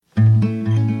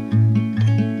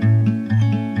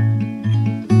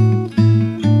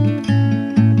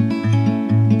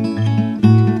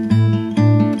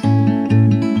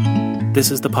This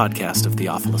is the podcast of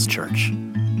Theophilus Church.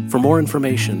 For more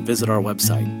information, visit our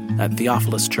website at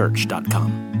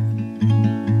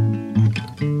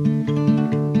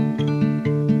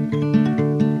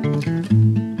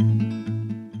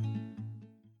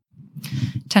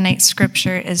Tonight's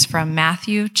scripture is from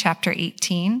Matthew chapter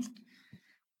 18,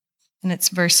 and it's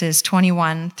verses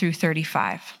 21 through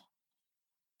 35.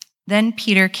 Then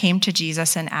Peter came to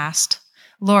Jesus and asked,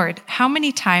 "Lord, how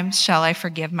many times shall I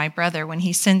forgive my brother when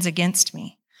he sins against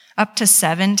me? Up to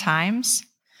 7 times?"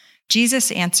 Jesus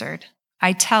answered,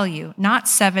 "I tell you, not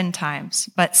 7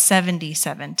 times, but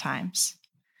 77 times.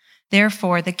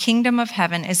 Therefore, the kingdom of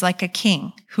heaven is like a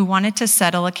king who wanted to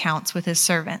settle accounts with his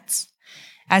servants.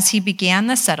 As he began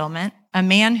the settlement, a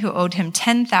man who owed him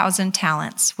 10,000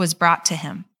 talents was brought to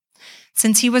him.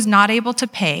 Since he was not able to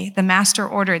pay, the master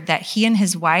ordered that he and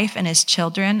his wife and his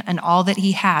children and all that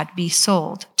he had be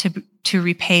sold to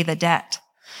repay the debt.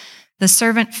 The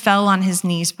servant fell on his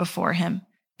knees before him.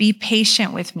 "Be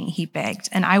patient with me," he begged,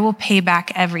 "and I will pay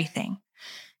back everything."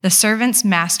 The servant's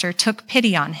master took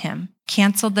pity on him,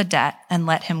 canceled the debt, and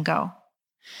let him go.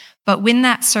 But when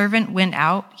that servant went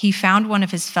out, he found one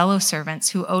of his fellow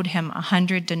servants who owed him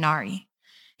 100 denarii.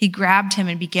 He grabbed him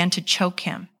and began to choke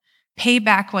him. "Pay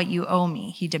back what you owe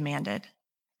me," he demanded.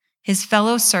 His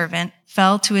fellow servant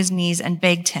fell to his knees and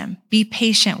begged him, "Be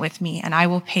patient with me, and I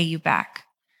will pay you back."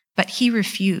 But he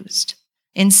refused.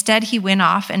 Instead, he went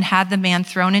off and had the man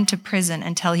thrown into prison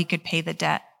until he could pay the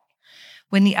debt.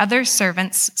 When the other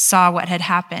servants saw what had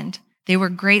happened, they were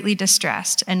greatly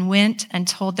distressed and went and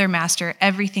told their master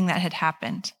everything that had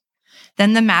happened.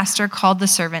 Then the master called the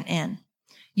servant in.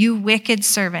 "You wicked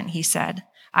servant," he said,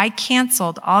 "I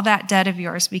canceled all that debt of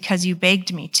yours because you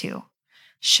begged me to.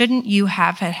 Shouldn't you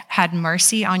have had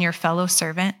mercy on your fellow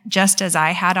servant, just as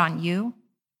I had on you?"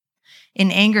 In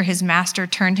anger, his master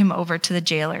turned him over to the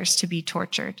jailers to be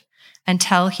tortured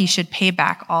until he should pay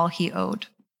back all he owed.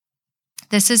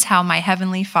 This is how my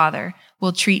heavenly Father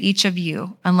will treat each of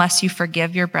you unless you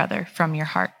forgive your brother from your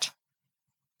heart.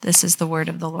 This is the word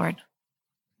of the Lord.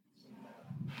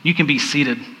 You can be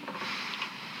seated.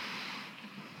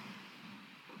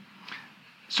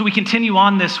 So we continue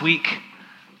on this week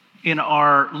in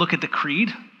our look at the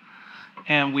Creed,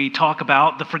 and we talk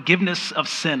about the forgiveness of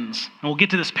sins. And we'll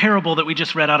get to this parable that we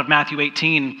just read out of Matthew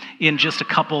 18 in just a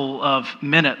couple of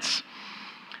minutes.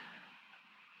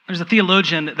 There's a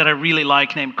theologian that I really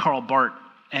like named Karl Barth,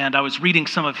 and I was reading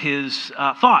some of his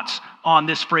thoughts on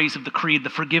this phrase of the Creed, the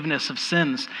forgiveness of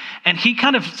sins. And he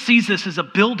kind of sees this as a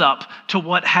buildup to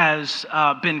what has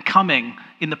been coming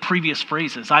in the previous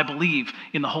phrases. I believe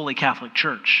in the Holy Catholic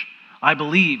Church. I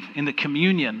believe in the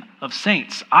communion of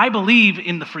saints. I believe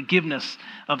in the forgiveness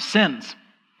of sins.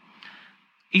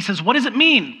 He says, what does it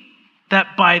mean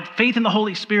that by faith in the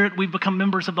Holy Spirit, we've become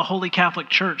members of the Holy Catholic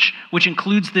Church, which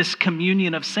includes this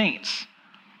communion of saints?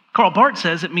 Karl Barth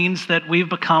says it means that we've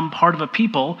become part of a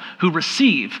people who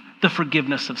receive the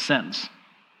forgiveness of sins.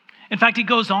 In fact, he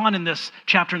goes on in this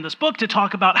chapter in this book to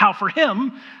talk about how for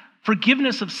him,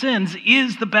 forgiveness of sins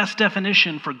is the best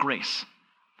definition for grace.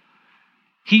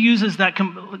 He uses that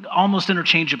almost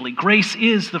interchangeably. Grace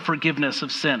is the forgiveness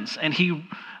of sins, and he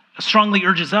strongly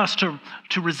urges us to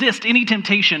resist any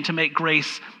temptation to make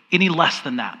grace any less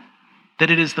than that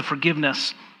it is the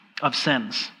forgiveness of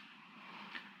sins.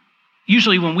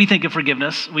 Usually when we think of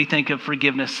forgiveness, we think of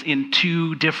forgiveness in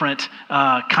 2 different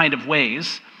kind of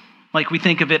ways. Like we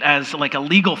think of it as like a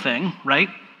legal thing, right?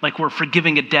 Like we're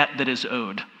forgiving a debt that is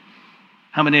owed.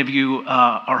 How many of you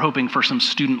are hoping for some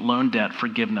student loan debt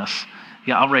forgiveness?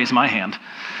 Yeah, I'll raise my hand.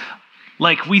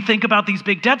 Like we think about these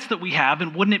big debts that we have,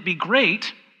 and wouldn't it be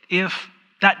great if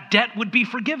that debt would be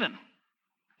forgiven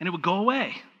and it would go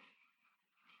away?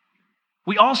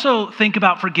 We also think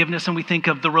about forgiveness and we think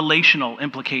of the relational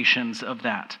implications of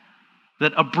that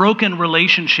a broken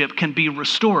relationship can be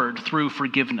restored through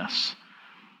forgiveness.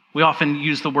 We often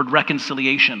use the word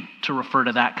reconciliation to refer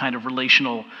to that kind of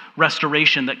relational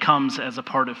restoration that comes as a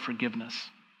part of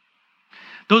forgiveness.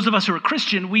 Those of us who are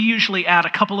Christian, we usually add a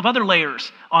couple of other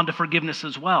layers onto forgiveness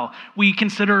as well. We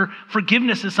consider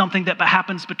forgiveness as something that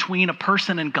happens between a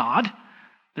person and God.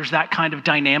 There's that kind of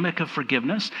dynamic of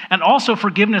forgiveness. And also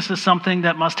forgiveness is something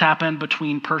that must happen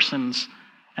between persons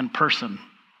and person.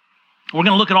 We're going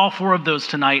to look at all 4 of those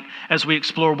tonight as we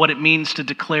explore what it means to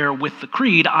declare with the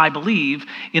Creed, I believe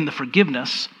in the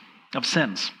forgiveness of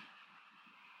sins.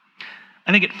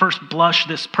 I think at first blush,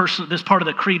 this part of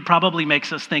the Creed probably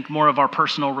makes us think more of our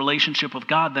personal relationship with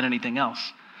God than anything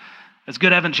else. As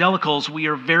good evangelicals, we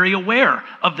are very aware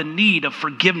of the need of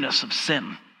forgiveness of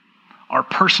sin, our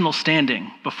personal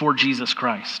standing before Jesus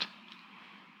Christ.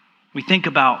 We think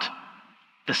about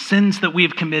the sins that we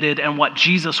have committed and what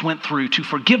Jesus went through to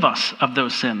forgive us of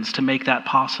those sins to make that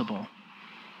possible.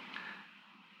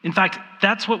 In fact,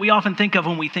 that's what we often think of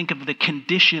when we think of the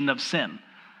condition of sin.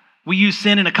 We use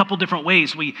sin in a couple different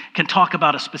ways. We can talk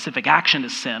about a specific action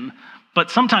as sin,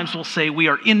 but sometimes we'll say we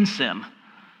are in sin.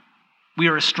 We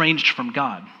are estranged from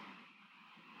God.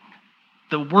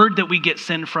 The word that we get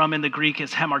sin from in the Greek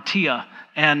is hamartia,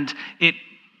 and it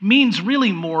means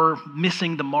really more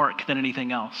missing the mark than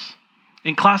anything else.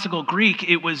 In classical Greek,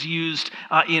 it was used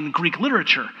in Greek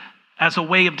literature as a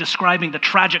way of describing the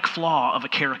tragic flaw of a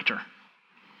character.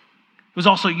 It was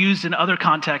also used in other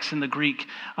contexts in the Greek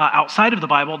outside of the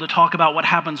Bible to talk about what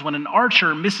happens when an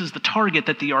archer misses the target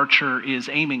that the archer is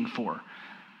aiming for.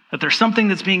 That there's something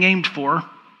that's being aimed for,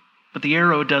 but the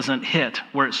arrow doesn't hit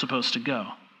where it's supposed to go.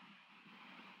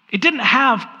 It didn't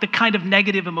have the kind of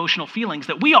negative emotional feelings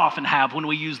that we often have when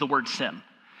we use the word sin.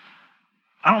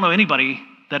 I don't know anybody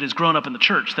that has grown up in the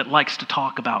church that likes to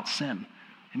talk about sin.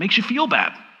 It makes you feel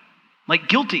bad, like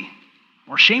guilty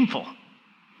or shameful,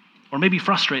 or maybe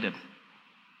frustrated.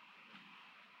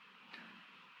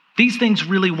 These things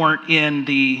really weren't in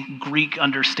the Greek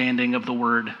understanding of the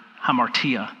word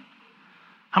hamartia.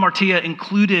 Hamartia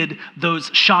included those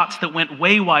shots that went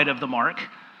way wide of the mark,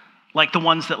 like the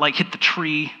ones that hit the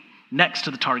tree next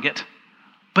to the target.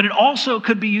 But it also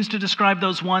could be used to describe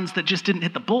those ones that just didn't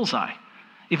hit the bullseye.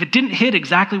 If it didn't hit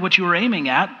exactly what you were aiming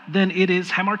at, then it is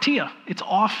hamartia. It's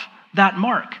off that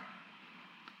mark.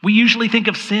 We usually think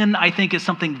of sin, I think, as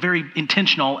something very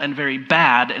intentional and very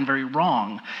bad and very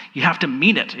wrong. You have to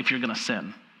mean it if you're going to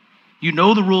sin. You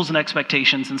know the rules and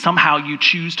expectations, and somehow you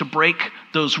choose to break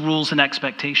those rules and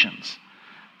expectations.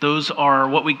 Those are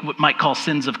what we might call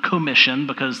sins of commission,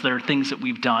 because they're things that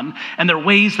we've done, and they're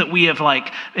ways that we have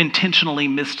intentionally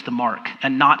missed the mark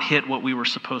and not hit what we were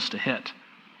supposed to hit.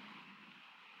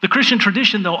 The Christian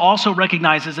tradition, though, also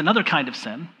recognizes another kind of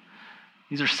sin.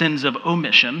 These are sins of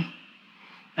omission,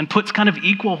 and puts kind of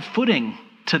equal footing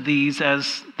to these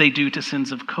as they do to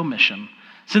sins of commission.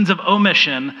 Sins of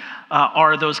omission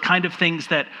are those kind of things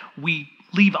that we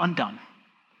leave undone.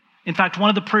 In fact, one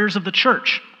of the prayers of the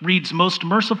church reads, "Most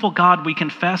merciful God, we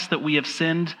confess that we have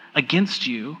sinned against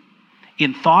you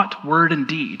in thought, word, and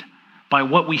deed, by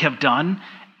what we have done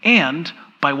and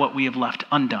by what we have left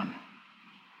undone."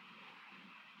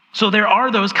 So there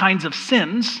are those kinds of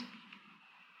sins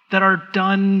that are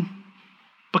done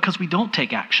because we don't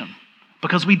take action,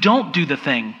 because we don't do the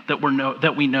thing that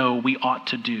we know we ought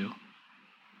to do.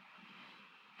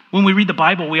 When we read the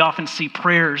Bible, we often see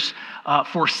prayers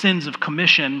for sins of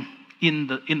commission in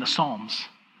the Psalms.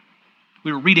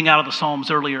 We were reading out of the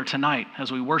Psalms earlier tonight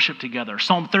as we worship together.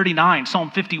 Psalm 39, Psalm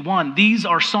 51, these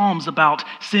are psalms about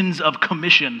sins of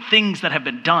commission, things that have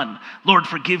been done. Lord,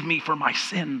 forgive me for my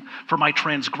sin, for my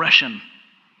transgression.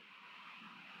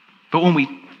 But when we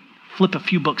flip a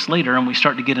few books later and we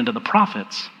start to get into the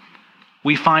prophets,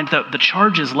 we find that the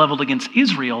charges leveled against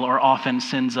Israel are often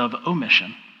sins of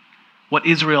omission. What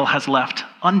Israel has left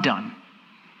undone.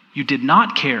 You did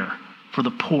not care for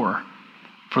the poor,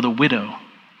 for the widow,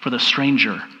 for the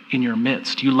stranger in your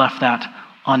midst. You left that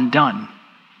undone.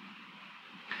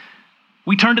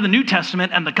 We turn to the New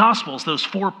Testament and the Gospels, those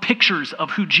four pictures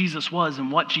of who Jesus was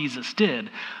and what Jesus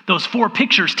did. Those four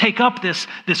pictures take up this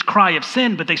cry of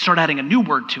sin, but they start adding a new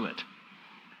word to it.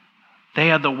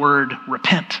 They add the word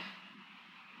repent.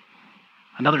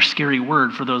 Another scary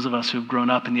word for those of us who've grown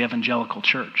up in the evangelical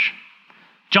church.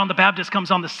 John the Baptist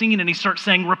comes on the scene and he starts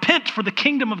saying, "Repent, for the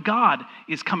kingdom of God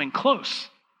is coming close."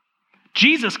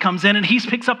 Jesus comes in and he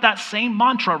picks up that same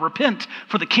mantra, "Repent,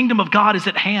 for the kingdom of God is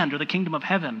at hand," or the kingdom of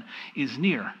heaven is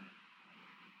near.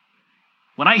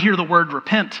 When I hear the word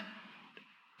repent,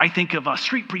 I think of a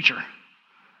street preacher,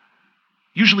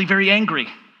 usually very angry.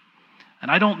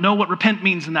 And I don't know what repent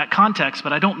means in that context,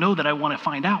 but I don't know that I want to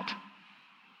find out.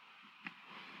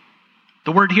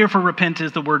 The word here for repent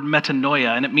is the word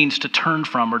metanoia, and it means to turn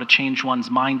from or to change one's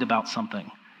mind about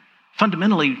something.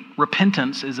 Fundamentally,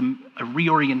 repentance is a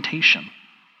reorientation.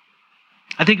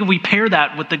 I think if we pair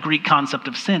that with the Greek concept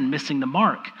of sin, missing the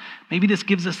mark, maybe this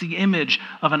gives us the image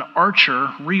of an archer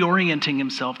reorienting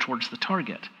himself towards the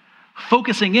target,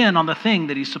 focusing in on the thing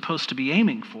that he's supposed to be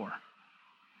aiming for.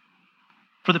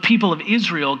 For the people of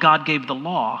Israel, God gave the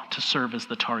law to serve as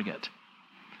the target.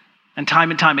 And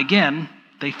time again,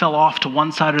 they fell off to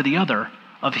one side or the other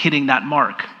of hitting that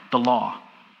mark, the law.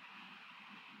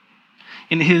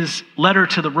 In his letter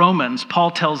to the Romans,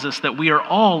 Paul tells us that we are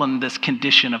all in this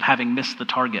condition of having missed the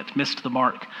target, missed the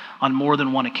mark on more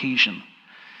than one occasion.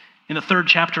 In the 3rd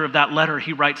chapter of that letter,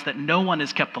 he writes that no one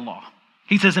has kept the law.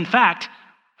 He says, in fact,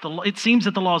 It seems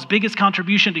that the law's biggest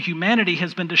contribution to humanity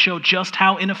has been to show just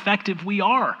how ineffective we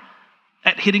are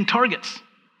at hitting targets.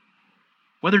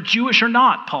 Whether Jewish or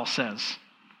not, Paul says,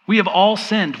 we have all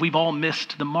sinned. We've all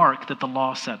missed the mark that the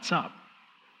law sets up.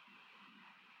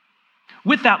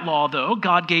 With that law, though,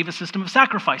 God gave a system of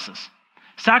sacrifices.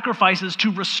 Sacrifices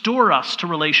to restore us to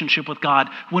relationship with God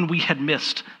when we had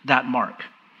missed that mark.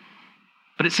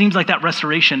 But it seems like that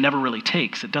restoration never really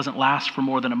takes. It doesn't last for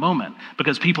more than a moment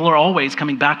because people are always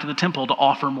coming back to the temple to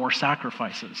offer more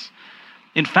sacrifices.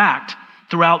 In fact,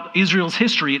 throughout Israel's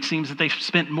history, it seems that they've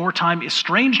spent more time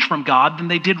estranged from God than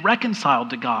they did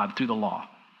reconciled to God through the law.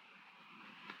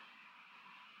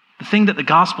 The thing that the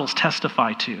Gospels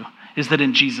testify to is that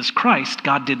in Jesus Christ,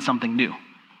 God did something new.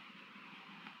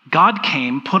 God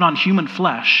came, put on human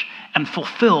flesh, and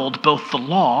fulfilled both the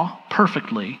law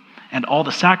perfectly and all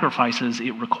the sacrifices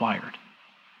it required.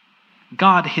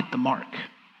 God hit the mark.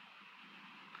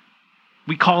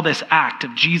 We call this act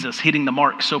of Jesus hitting the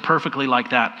mark so perfectly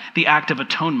like that the act of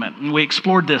atonement. And we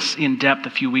explored this in depth a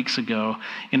few weeks ago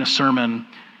in a sermon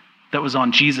that was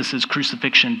on Jesus'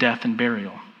 crucifixion, death, and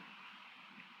burial.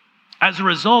 As a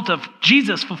result of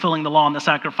Jesus fulfilling the law and the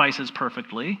sacrifices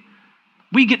perfectly,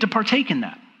 we get to partake in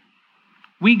that.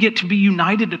 We get to be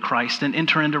united to Christ and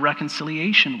enter into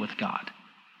reconciliation with God.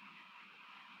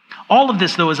 All of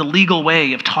this, though, is a legal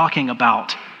way of talking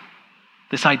about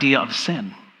this idea of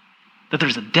sin, that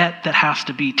there's a debt that has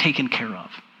to be taken care of.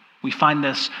 We find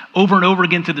this over and over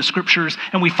again through the scriptures,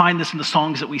 and we find this in the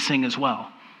songs that we sing as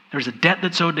well. There's a debt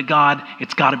that's owed to God,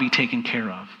 it's got to be taken care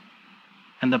of.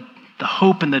 And the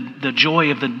hope and the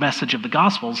joy of the message of the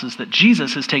Gospels is that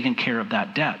Jesus has taken care of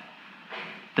that debt,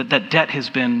 that debt has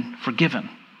been forgiven.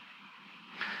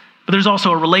 But there's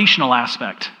also a relational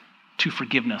aspect to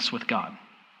forgiveness with God.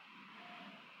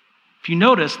 If you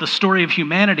notice, the story of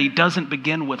humanity doesn't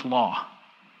begin with law.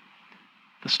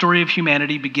 The story of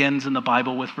humanity begins in the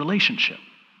Bible with relationship.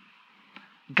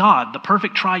 God, the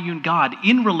perfect triune God,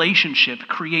 in relationship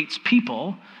creates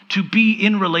people to be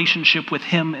in relationship with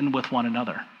him and with one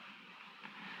another.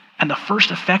 And the first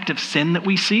effect of sin that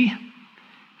we see,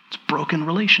 it's broken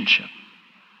relationship.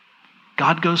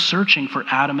 God goes searching for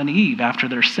Adam and Eve after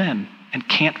their sin and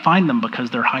can't find them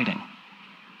because they're hiding,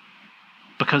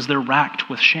 because they're racked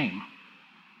with shame.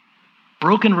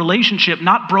 Broken relationship,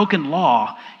 not broken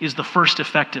law, is the first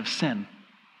effect of sin.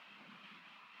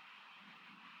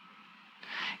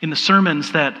 In the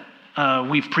sermons that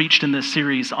we've preached in this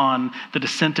series on the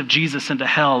descent of Jesus into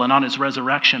hell and on his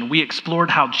resurrection, we explored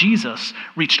how Jesus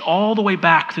reached all the way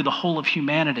back through the whole of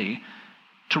humanity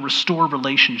to restore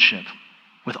relationship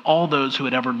with all those who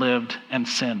had ever lived and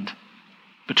sinned,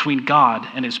 between God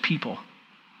and his people.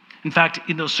 In fact,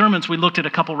 in those sermons, we looked at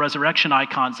a couple resurrection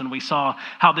icons and we saw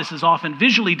how this is often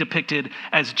visually depicted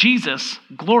as Jesus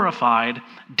glorified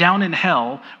down in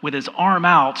hell with his arm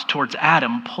out towards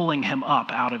Adam, pulling him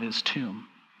up out of his tomb.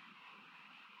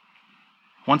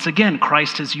 Once again,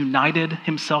 Christ has united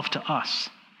himself to us.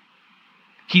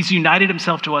 He's united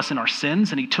himself to us in our sins,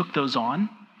 and he took those on,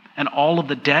 and all of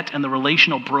the debt and the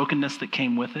relational brokenness that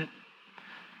came with it.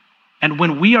 And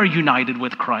when we are united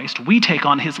with Christ, we take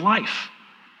on his life,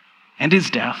 and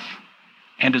his death,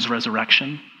 and his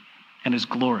resurrection, and his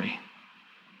glory.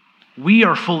 We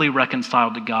are fully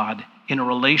reconciled to God in a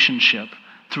relationship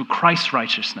through Christ's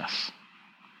righteousness.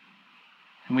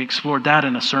 And we explored that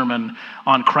in a sermon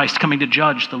on Christ coming to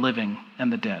judge the living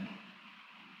and the dead.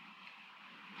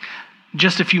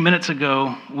 Just a few minutes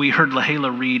ago, we heard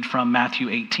Lahela read from Matthew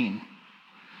 18.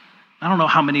 I don't know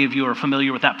how many of you are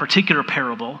familiar with that particular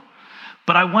parable,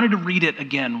 but I wanted to read it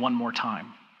again one more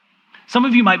time. Some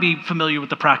of you might be familiar with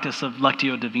the practice of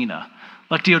Lectio Divina.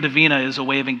 Lectio Divina is a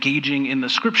way of engaging in the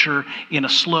scripture in a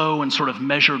slow and sort of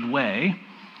measured way,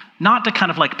 not to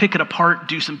kind of like pick it apart,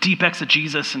 do some deep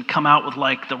exegesis, and come out with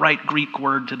like the right Greek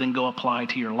word to then go apply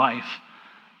to your life,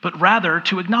 but rather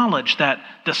to acknowledge that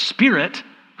the Spirit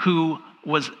who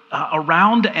was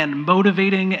around and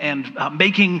motivating and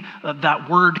making that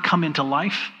word come into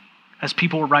life as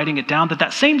people were writing it down,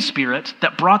 that same Spirit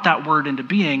that brought that word into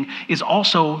being is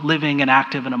also living and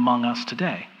active and among us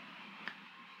today.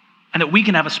 And that we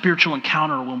can have a spiritual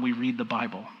encounter when we read the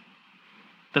Bible.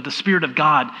 That the Spirit of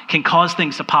God can cause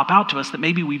things to pop out to us that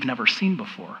maybe we've never seen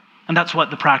before. And that's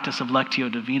what the practice of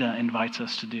Lectio Divina invites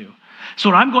us to do. So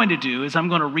what I'm going to do is I'm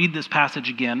going to read this passage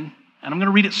again, and I'm going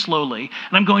to read it slowly,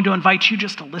 and I'm going to invite you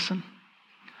just to listen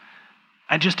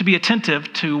and just to be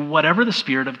attentive to whatever the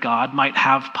Spirit of God might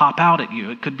have pop out at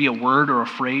you. It could be a word or a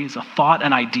phrase, a thought,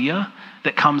 an idea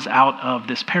that comes out of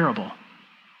this parable.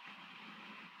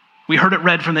 We heard it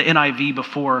read from the NIV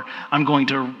before. I'm going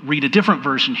to read a different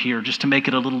version here just to make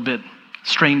it a little bit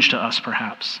Strange to us,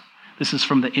 perhaps. This is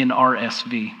from the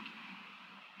NRSV.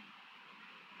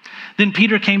 Then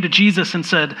Peter came to Jesus and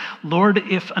said, "Lord,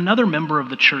 if another member of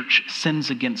the church sins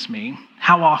against me,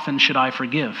 how often should I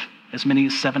forgive? As many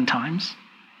as 7 times?"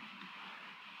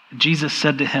 Jesus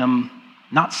said to him,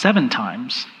 "Not 7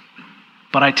 times,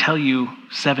 but I tell you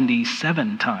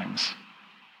 77 times.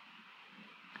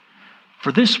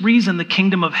 For this reason, the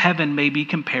kingdom of heaven may be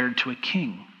compared to a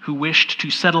king who wished to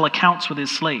settle accounts with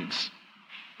his slaves.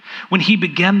 When he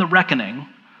began the reckoning,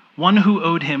 one who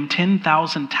owed him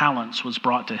 10,000 talents was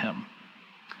brought to him.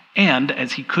 And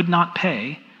as he could not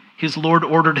pay, his Lord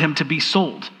ordered him to be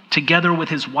sold, together with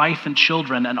his wife and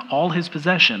children and all his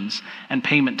possessions, and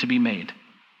payment to be made.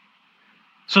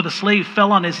 So the slave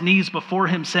fell on his knees before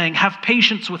him, saying, 'Have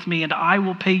patience with me, and I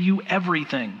will pay you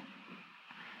everything.'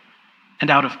 And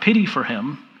out of pity for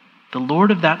him, the Lord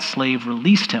of that slave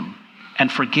released him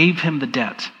and forgave him the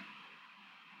debt.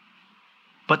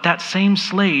 But that same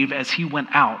slave, as he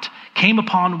went out, came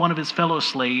upon one of his fellow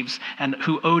slaves and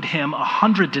who owed him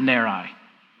 100 denarii.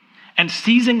 And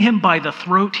seizing him by the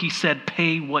throat, he said,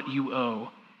 'Pay what you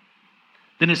owe.'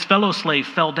 Then his fellow slave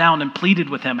fell down and pleaded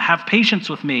with him, 'Have patience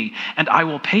with me, and I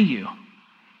will pay you.'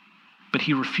 But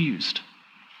he refused.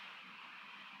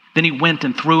 Then he went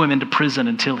and threw him into prison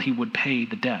until he would pay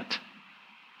the debt.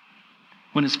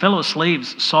 When his fellow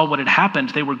slaves saw what had happened,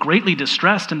 they were greatly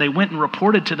distressed, and they went and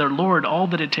reported to their lord all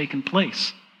that had taken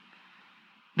place.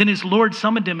 Then his lord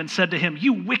summoned him and said to him,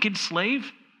 'You wicked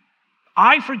slave,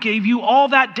 I forgave you all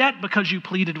that debt because you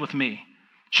pleaded with me.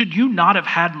 Should you not have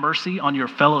had mercy on your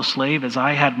fellow slave as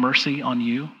I had mercy on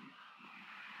you?'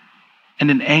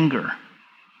 And in anger,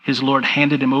 his lord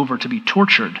handed him over to be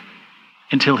tortured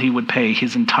until he would pay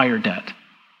his entire debt.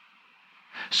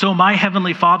 So my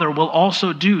heavenly Father will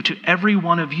also do to every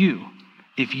one of you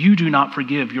if you do not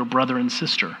forgive your brother and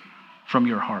sister from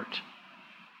your heart."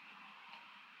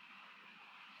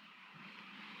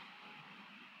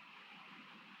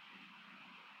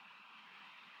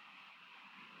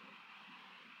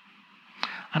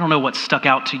 I don't know what stuck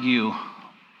out to you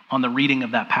on the reading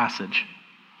of that passage,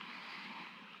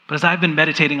 but as I've been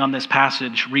meditating on this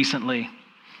passage recently,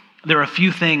 there are a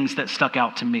few things that stuck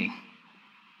out to me.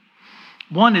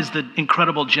 One is the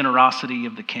incredible generosity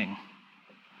of the king.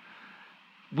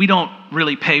 We don't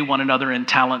really pay one another in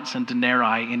talents and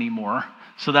denarii anymore,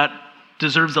 so that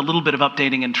deserves a little bit of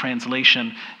updating in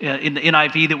translation. In the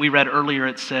NIV that we read earlier,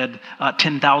 it said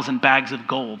 10,000 bags of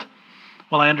gold.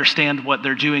 Well, I understand what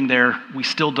they're doing there. We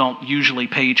still don't usually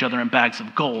pay each other in bags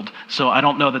of gold, so I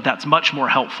don't know that that's much more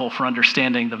helpful for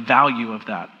understanding the value of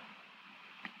that.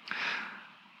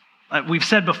 We've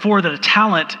said before that a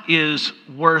talent is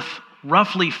worth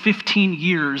roughly 15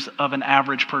 years of an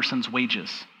average person's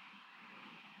wages.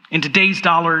 In today's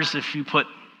dollars, if you put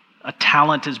a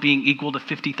talent as being equal to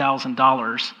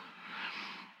 $50,000,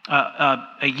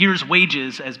 a year's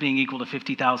wages as being equal to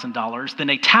 $50,000, then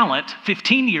a talent,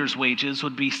 15 years' wages,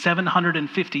 would be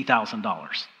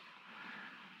 $750,000.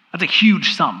 That's a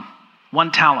huge sum. One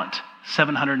talent,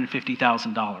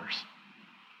 $750,000.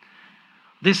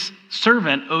 This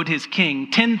servant owed his king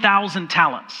 10,000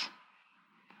 talents.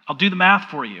 I'll do the math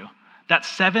for you. That's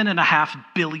 $7.5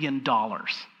 billion.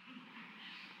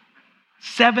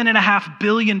 $7.5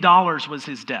 billion was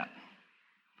his debt.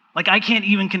 Like, I can't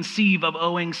even conceive of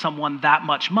owing someone that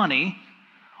much money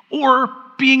or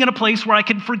being in a place where I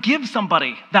can forgive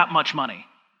somebody that much money.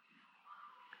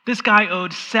 This guy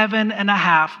owed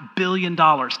 $7.5 billion,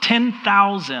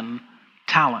 10,000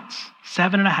 talents,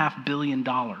 $7.5 billion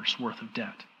worth of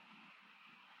debt.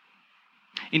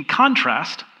 In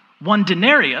contrast, 1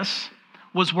 denarius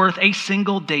was worth a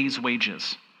single day's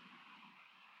wages.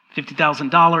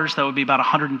 $50,000, that would be about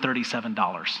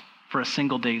 $137 for a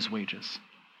single day's wages.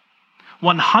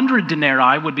 100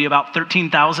 denarii would be about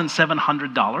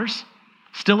 $13,700,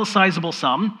 still a sizable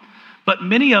sum, but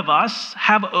many of us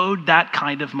have owed that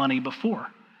kind of money before.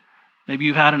 Maybe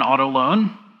you've had an auto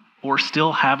loan or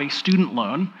still have a student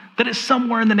loan that is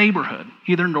somewhere in the neighborhood,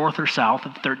 either north or south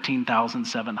of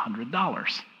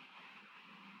 $13,700.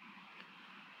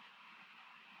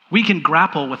 We can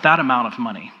grapple with that amount of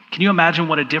money. Can you imagine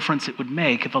what a difference it would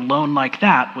make if a loan like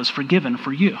that was forgiven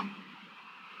for you?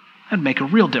 That'd make a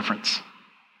real difference.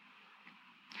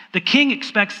 The king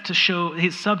expects to show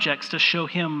his subjects to show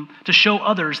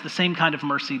others the same kind of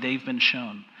mercy they've been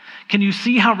shown. Can you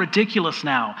see how ridiculous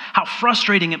now, how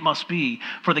frustrating it must be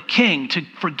for the king to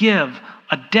forgive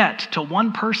a debt to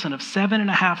one person of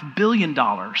 $7.5 billion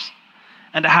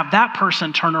and to have that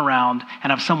person turn around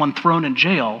and have someone thrown in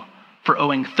jail for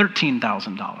owing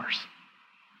 $13,000?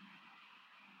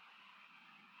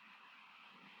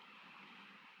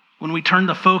 When we turn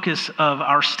the focus of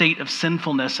our state of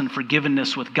sinfulness and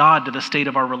forgiveness with God to the state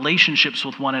of our relationships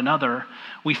with one another,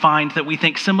 we find that we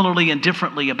think similarly and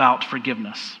differently about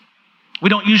forgiveness. We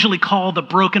don't usually call the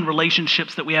broken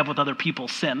relationships that we have with other people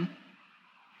sin.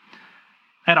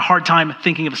 I had a hard time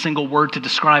thinking of a single word to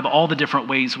describe all the different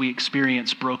ways we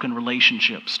experience broken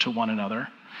relationships to one another.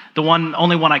 The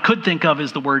only one I could think of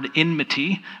is the word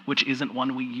enmity, which isn't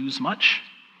one we use much.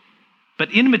 But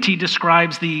enmity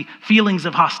describes the feelings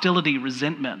of hostility,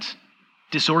 resentment,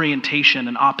 disorientation,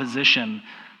 and opposition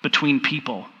between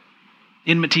people.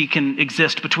 Enmity can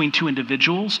exist between two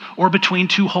individuals or between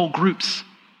two whole groups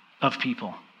of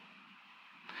people.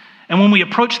 And when we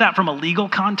approach that from a legal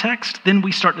context, then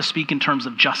we start to speak in terms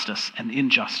of justice and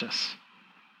injustice.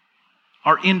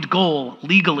 Our end goal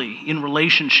legally in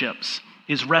relationships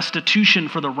is restitution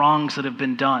for the wrongs that have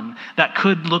been done. That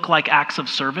could look like acts of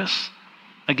service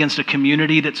against a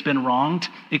community that's been wronged.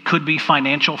 It could be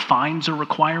financial fines or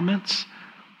requirements,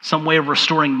 some way of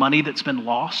restoring money that's been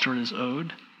lost or is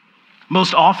owed.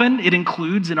 Most often, it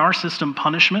includes in our system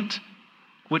punishment,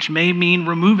 which may mean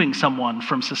removing someone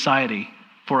from society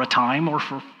for a time or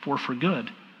for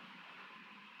good.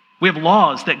 We have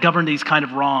laws that govern these kind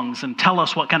of wrongs and tell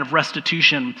us what kind of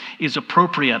restitution is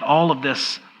appropriate, all of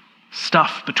this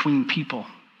stuff between people.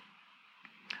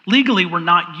 Legally, we're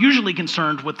not usually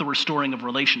concerned with the restoring of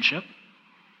relationship.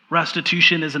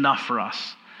 Restitution is enough for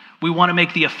us. We want to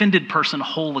make the offended person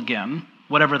whole again,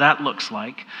 whatever that looks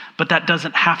like, but that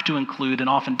doesn't have to include, and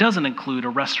often doesn't include, a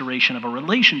restoration of a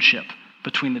relationship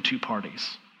between the two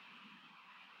parties.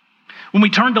 When we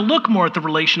turn to look more at the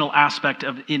relational aspect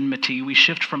of enmity, we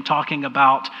shift from talking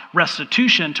about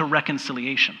restitution to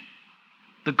reconciliation.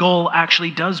 The goal actually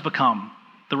does become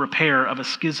the repair of a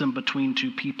schism between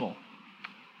two people.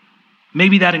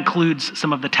 Maybe that includes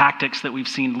some of the tactics that we've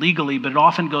seen legally, but it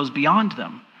often goes beyond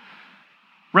them.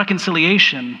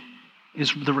 Reconciliation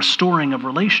is the restoring of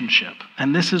relationship,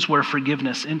 and this is where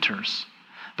forgiveness enters.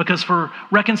 Because for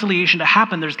reconciliation to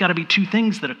happen, there's got to be two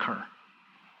things that occur.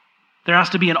 There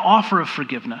has to be an offer of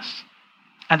forgiveness,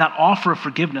 and that offer of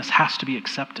forgiveness has to be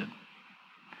accepted.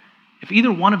 If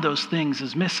either one of those things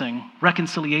is missing,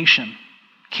 reconciliation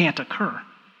can't occur.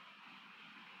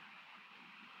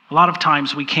 A lot of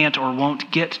times we can't or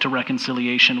won't get to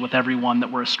reconciliation with everyone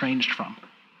that we're estranged from.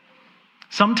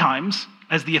 Sometimes,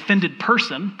 as the offended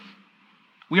person,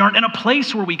 we aren't in a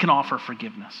place where we can offer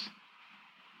forgiveness.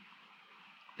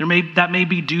 That may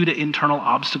be due to internal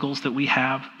obstacles that we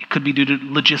have. It could be due to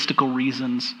logistical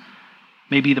reasons.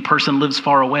 Maybe the person lives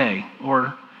far away,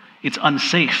 or it's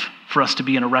unsafe for us to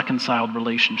be in a reconciled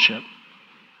relationship.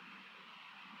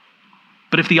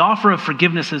 But if the offer of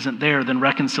forgiveness isn't there, then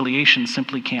reconciliation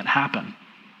simply can't happen,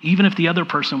 even if the other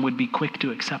person would be quick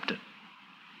to accept it.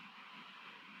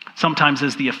 Sometimes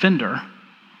as the offender,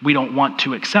 we don't want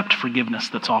to accept forgiveness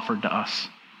that's offered to us.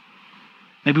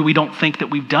 Maybe we don't think that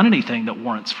we've done anything that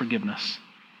warrants forgiveness.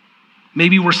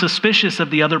 Maybe we're suspicious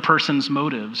of the other person's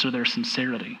motives or their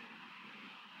sincerity.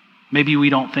 Maybe we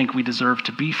don't think we deserve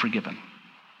to be forgiven.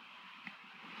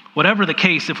 Whatever the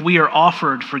case, if we are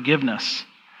offered forgiveness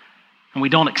and we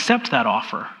don't accept that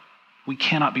offer, we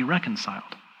cannot be reconciled.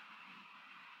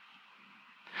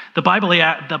 The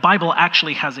Bible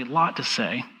actually has a lot to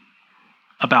say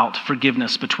about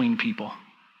forgiveness between people.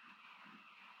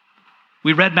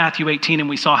 We read Matthew 18 and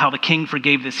we saw how the king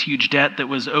forgave this huge debt that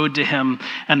was owed to him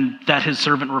and that his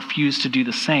servant refused to do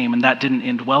the same, and that didn't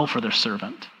end well for their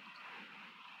servant.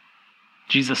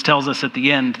 Jesus tells us at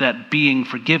the end that being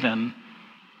forgiven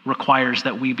requires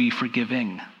that we be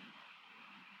forgiving.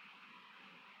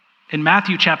 In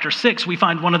Matthew chapter 6, we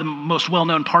find one of the most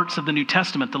well-known parts of the New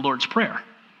Testament, the Lord's Prayer.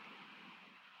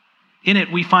 In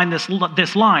it, we find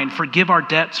this line, forgive our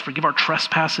debts, forgive our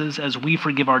trespasses as we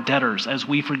forgive our debtors, as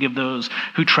we forgive those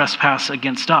who trespass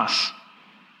against us.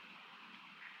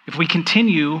 If we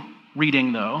continue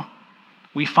reading, though,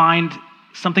 we find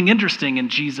something interesting in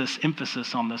Jesus'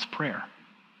 emphasis on this prayer.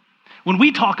 When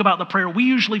we talk about the prayer, we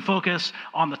usually focus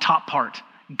on the top part.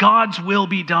 God's will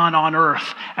be done on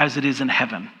earth as it is in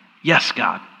heaven. Yes,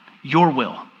 God, your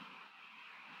will.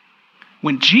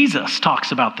 When Jesus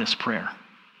talks about this prayer,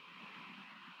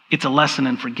 it's a lesson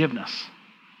in forgiveness.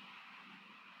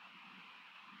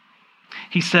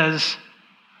 He says,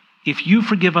 if you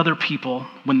forgive other people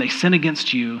when they sin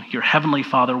against you, your heavenly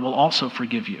Father will also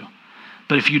forgive you.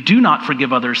 But if you do not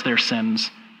forgive others their sins,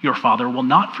 your Father will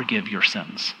not forgive your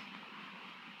sins.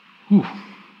 Ooh.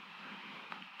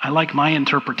 I like my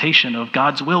interpretation of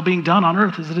God's will being done on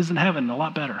earth as it is in heaven a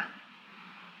lot better.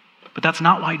 But that's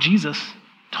not why Jesus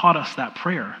taught us that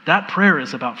prayer. That prayer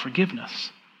is about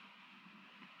forgiveness.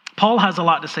 Paul has a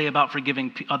lot to say about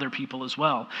forgiving other people as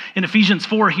well. In Ephesians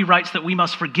 4, he writes that we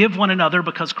must forgive one another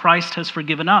because Christ has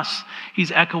forgiven us.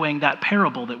 He's echoing that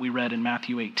parable that we read in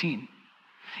Matthew 18.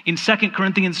 In 2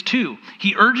 Corinthians 2,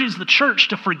 he urges the church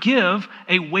to forgive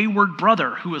a wayward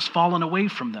brother who has fallen away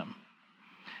from them.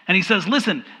 And he says,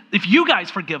 listen, if you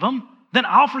guys forgive him, then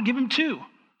I'll forgive him too.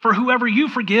 For whoever you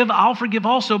forgive, I'll forgive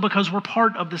also, because we're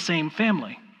part of the same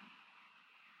family.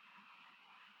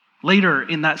 Later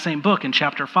in that same book, in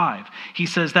chapter 5, he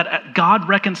says that God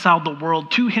reconciled the world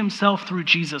to himself through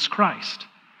Jesus Christ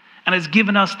and has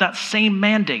given us that same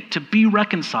mandate to be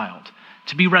reconciled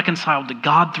to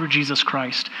God through Jesus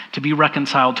Christ, to be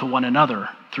reconciled to one another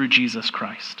through Jesus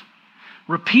Christ.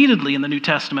 Repeatedly in the New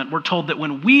Testament, we're told that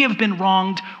when we have been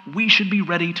wronged, we should be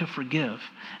ready to forgive.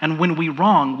 And when we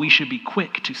wrong, we should be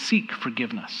quick to seek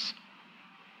forgiveness.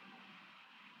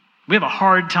 We have a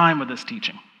hard time with this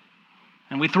teaching.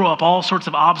 And we throw up all sorts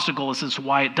of obstacles as to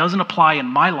why it doesn't apply in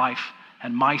my life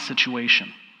and my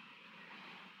situation.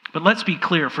 But let's be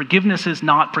clear, forgiveness is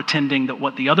not pretending that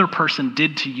what the other person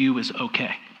did to you is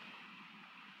okay.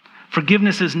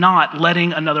 Forgiveness is not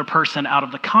letting another person out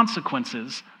of the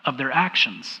consequences of their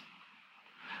actions.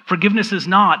 Forgiveness is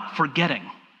not forgetting.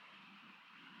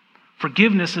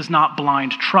 Forgiveness is not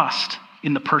blind trust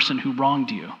in the person who wronged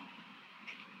you.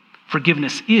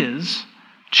 Forgiveness is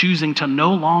choosing to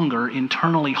no longer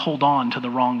internally hold on to the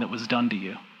wrong that was done to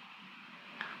you.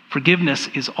 Forgiveness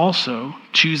is also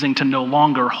choosing to no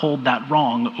longer hold that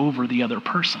wrong over the other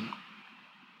person.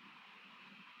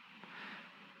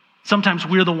 Sometimes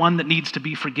we're the one that needs to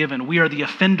be forgiven. We are the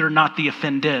offender, not the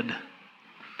offended.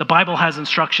 The Bible has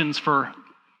instructions for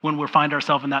when we find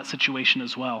ourselves in that situation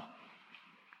as well.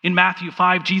 In Matthew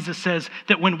 5, Jesus says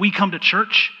that when we come to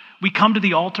church, we come to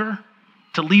the altar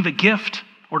to leave a gift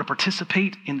or to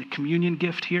participate in the communion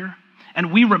gift here,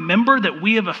 and we remember that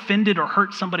we have offended or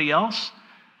hurt somebody else,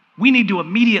 we need to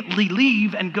immediately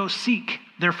leave and go seek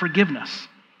their forgiveness.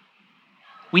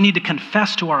 We need to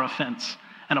confess to our offense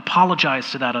and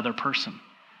apologize to that other person.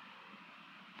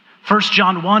 1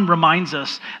 John 1 reminds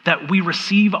us that we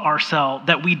deceive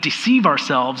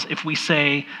ourselves if we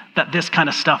say that this kind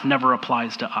of stuff never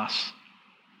applies to us.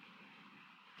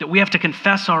 That we have to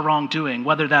confess our wrongdoing,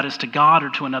 whether that is to God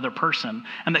or to another person,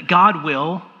 and that God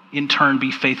will, in turn,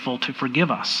 be faithful to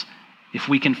forgive us if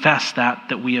we confess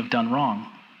that we have done wrong.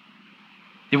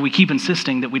 If we keep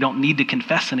insisting that we don't need to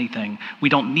confess anything, we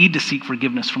don't need to seek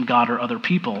forgiveness from God or other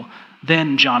people,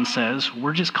 then, John says,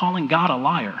 we're just calling God a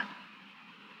liar.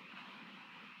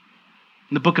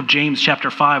 In the book of James,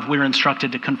 chapter 5, we're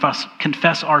instructed to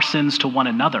confess our sins to one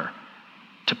another,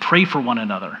 to pray for one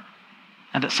another,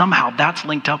 and that somehow that's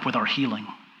linked up with our healing.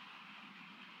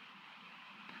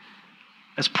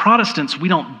 As Protestants, we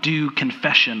don't do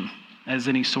confession as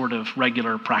any sort of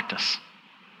regular practice.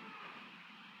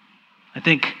 I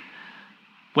think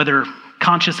whether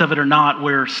conscious of it or not,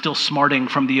 we're still smarting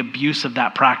from the abuse of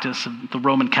that practice of the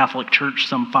Roman Catholic Church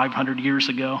some 500 years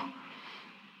ago.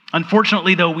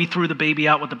 Unfortunately, though, we threw the baby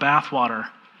out with the bathwater.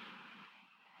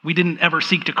 We didn't ever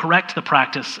seek to correct the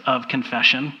practice of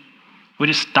confession. We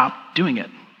just stopped doing it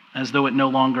as though it no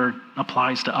longer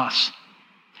applies to us.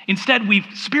 Instead, we've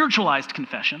spiritualized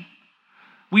confession.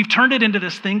 We've turned it into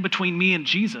this thing between me and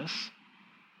Jesus,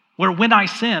 where when I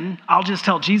sin, I'll just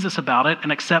tell Jesus about it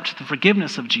and accept the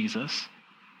forgiveness of Jesus.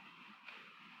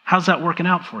 How's that working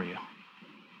out for you?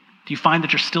 Do you find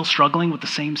that you're still struggling with the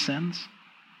same sins?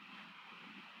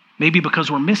 Maybe because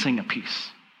we're missing a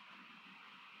piece.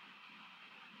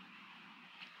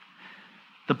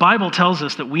 The Bible tells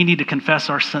us that we need to confess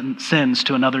our sins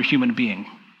to another human being.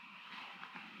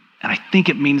 And I think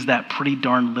it means that pretty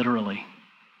darn literally.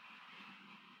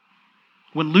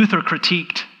 When Luther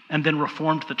critiqued and then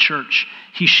reformed the church,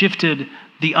 he shifted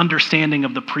the understanding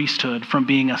of the priesthood from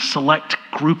being a select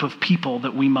group of people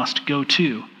that we must go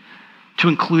to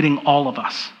including all of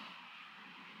us.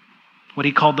 What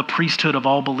he called the priesthood of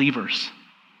all believers.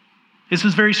 This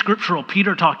is very scriptural.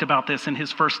 Peter talked about this in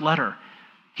his first letter.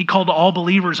 He called all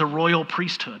believers a royal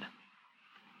priesthood.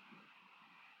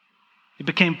 It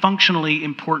became functionally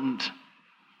important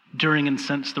during and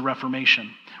since the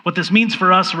Reformation. What this means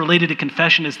for us related to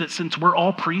confession is that since we're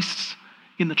all priests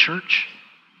in the church,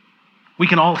 we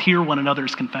can all hear one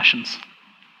another's confessions.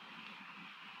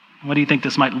 What do you think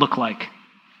this might look like?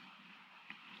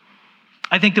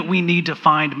 I think that we need to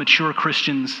find mature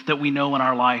Christians that we know in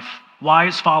our life,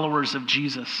 wise followers of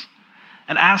Jesus,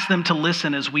 and ask them to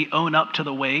listen as we own up to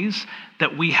the ways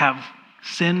that we have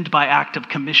sinned by act of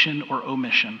commission or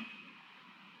omission.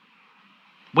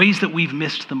 Ways that we've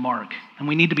missed the mark, and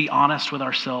we need to be honest with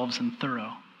ourselves and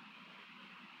thorough.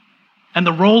 And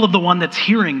the role of the one that's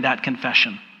hearing that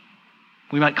confession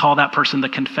We might call that person the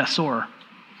confessor.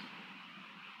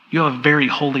 You have a very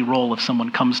holy role if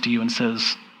someone comes to you and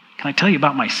says, "Can I tell you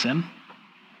about my sin?"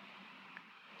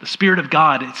 The Spirit of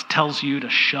God, it tells you to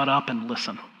shut up and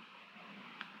listen.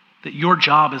 That your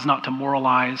job is not to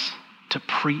moralize, to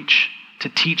preach, to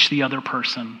teach the other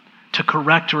person, to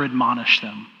correct or admonish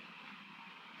them,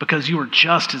 because you are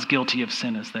just as guilty of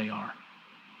sin as they are.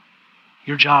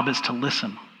 Your job is to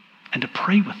listen and to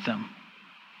pray with them.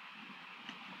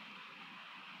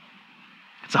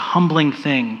 It's a humbling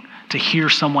thing to hear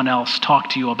someone else talk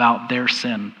to you about their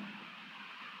sin,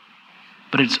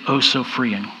 but it's oh so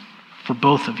freeing for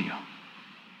both of you.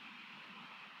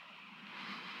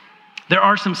 There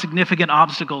are some significant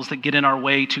obstacles that get in our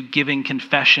way to giving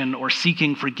confession or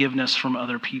seeking forgiveness from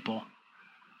other people,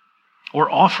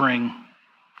 or offering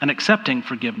and accepting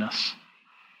forgiveness.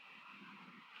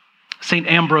 St.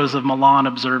 Ambrose of Milan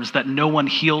observes that no one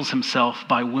heals himself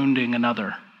by wounding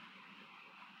another.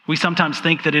 We sometimes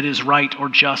think that it is right or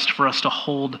just for us to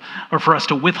hold or for us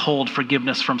to withhold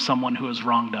forgiveness from someone who has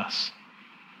wronged us.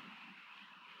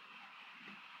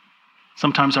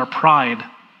 Sometimes our pride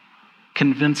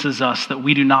convinces us that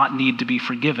we do not need to be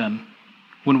forgiven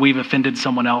when we've offended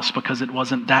someone else because it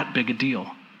wasn't that big a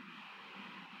deal.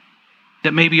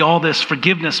 That maybe all this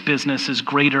forgiveness business is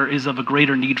of a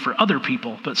greater need for other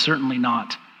people, but certainly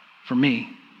not for me.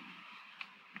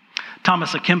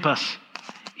 Thomas à Kempis,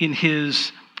 in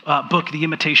his book, The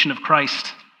Imitation of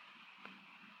Christ,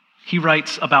 he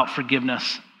writes about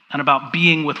forgiveness and about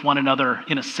being with one another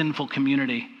in a sinful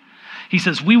community. He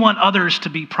says, "We want others to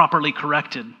be properly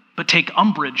corrected, but take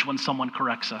umbrage when someone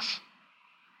corrects us.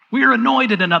 We are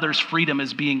annoyed at another's freedom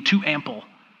as being too ample,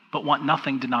 but want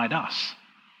nothing denied us.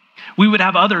 We would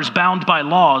have others bound by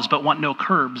laws, but want no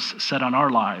curbs set on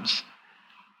our lives.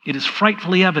 It is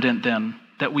frightfully evident, then,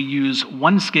 that we use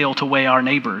one scale to weigh our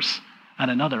neighbors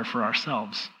and another for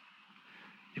ourselves.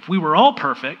 If we were all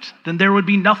perfect, then there would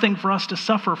be nothing for us to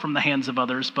suffer from the hands of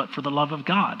others but for the love of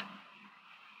God.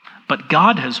 But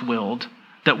God has willed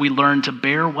that we learn to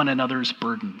bear one another's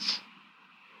burdens.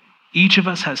 Each of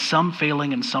us has some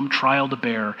failing and some trial to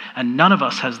bear, and none of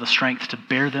us has the strength to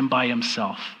bear them by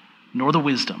himself, nor the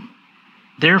wisdom.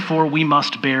 Therefore, we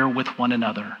must bear with one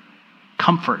another,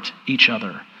 comfort each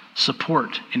other,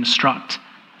 support, instruct,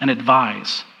 and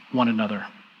advise one another."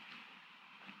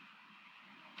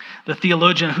 The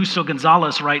theologian Justo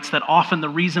Gonzalez writes that often the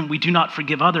reason we do not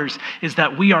forgive others is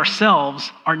that we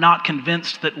ourselves are not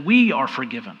convinced that we are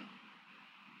forgiven.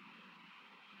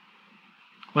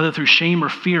 Whether through shame or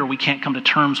fear, we can't come to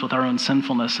terms with our own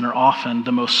sinfulness and are often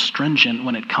the most stringent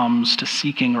when it comes to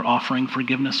seeking or offering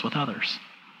forgiveness with others.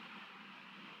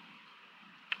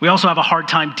 We also have a hard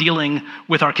time dealing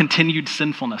with our continued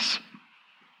sinfulness.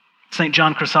 St.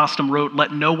 John Chrysostom wrote,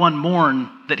 "Let no one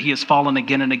mourn that he has fallen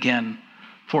again and again,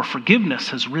 for forgiveness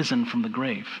has risen from the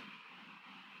grave."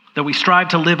 Though we strive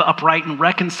to live upright and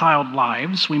reconciled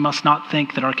lives, we must not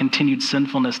think that our continued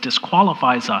sinfulness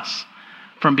disqualifies us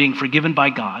from being forgiven by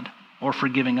God or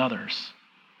forgiving others.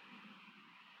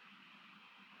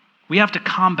 We have to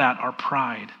combat our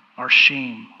pride, our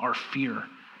shame, our fear.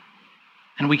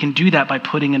 And we can do that by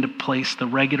putting into place the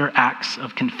regular acts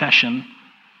of confession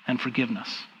and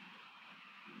forgiveness.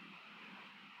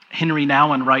 Henry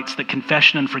Nouwen writes that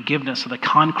confession and forgiveness are the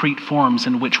concrete forms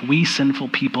in which we sinful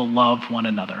people love one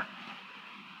another.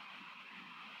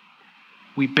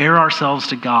 We bear ourselves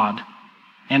to God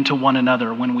and to one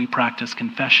another when we practice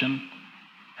confession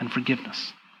and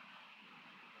forgiveness.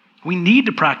 We need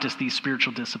to practice these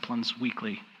spiritual disciplines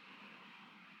weekly.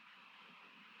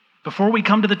 Before we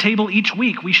come to the table each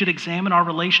week, we should examine our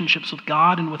relationships with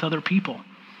God and with other people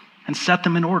and set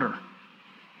them in order.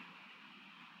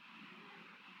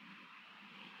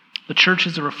 The church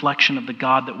is a reflection of the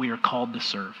God that we are called to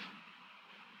serve.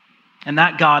 And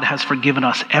that God has forgiven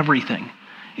us everything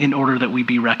in order that we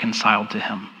be reconciled to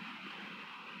him.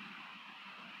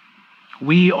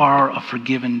 We are a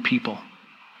forgiven people.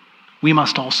 We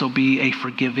must also be a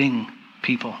forgiving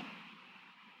people.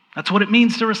 That's what it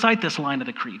means to recite this line of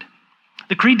the creed.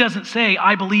 The creed doesn't say,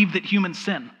 "I believe that humans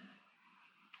sin."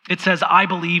 It says, "I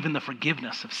believe in the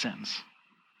forgiveness of sins."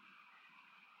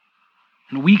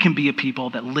 And we can be a people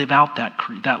that live out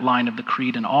that line of the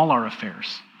creed in all our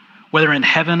affairs, whether in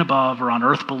heaven above or on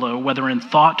earth below, whether in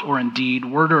thought or in deed,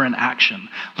 word or in action.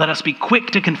 Let us be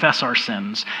quick to confess our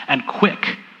sins and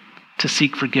quick to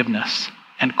seek forgiveness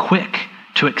and quick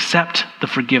to accept the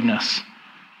forgiveness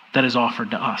that is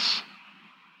offered to us.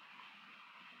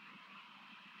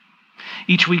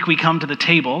 Each week we come to the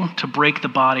table to break the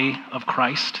body of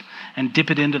Christ and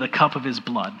dip it into the cup of his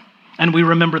blood. And we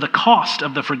remember the cost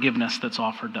of the forgiveness that's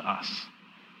offered to us.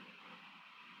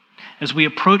 As we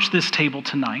approach this table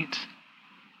tonight,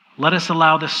 let us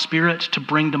allow the Spirit to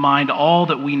bring to mind all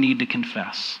that we need to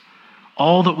confess,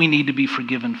 all that we need to be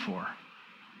forgiven for.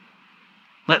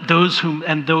 Let those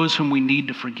whom we need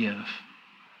to forgive.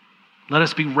 Let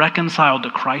us be reconciled to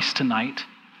Christ tonight,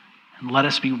 and let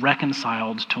us be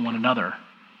reconciled to one another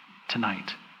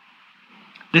tonight.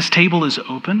 This table is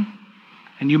open,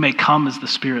 and you may come as the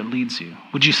Spirit leads you.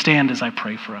 Would you stand as I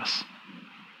pray for us?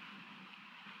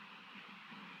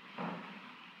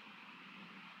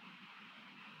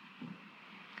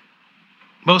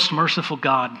 Most merciful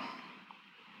God,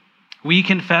 we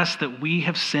confess that we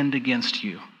have sinned against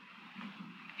you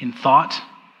in thought,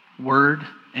 word,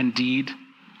 and deed,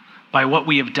 by what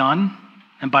we have done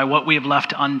and by what we have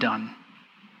left undone.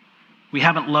 We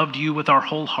haven't loved you with our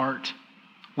whole heart.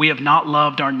 We have not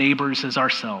loved our neighbors as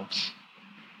ourselves.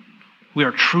 We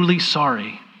are truly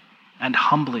sorry, and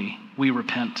humbly we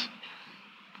repent.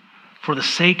 For the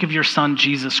sake of your Son,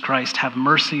 Jesus Christ, have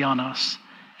mercy on us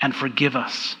and forgive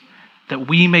us, that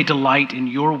we may delight in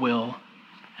your will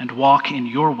and walk in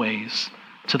your ways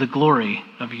to the glory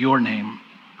of your name.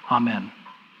 Amen.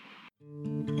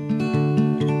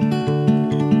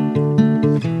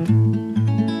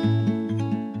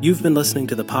 You've been listening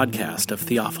to the podcast of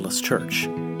Theophilus Church.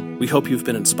 We hope you've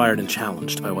been inspired and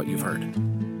challenged by what you've heard.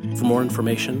 For more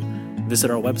information, visit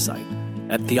our website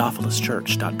at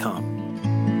theophiluschurch.com.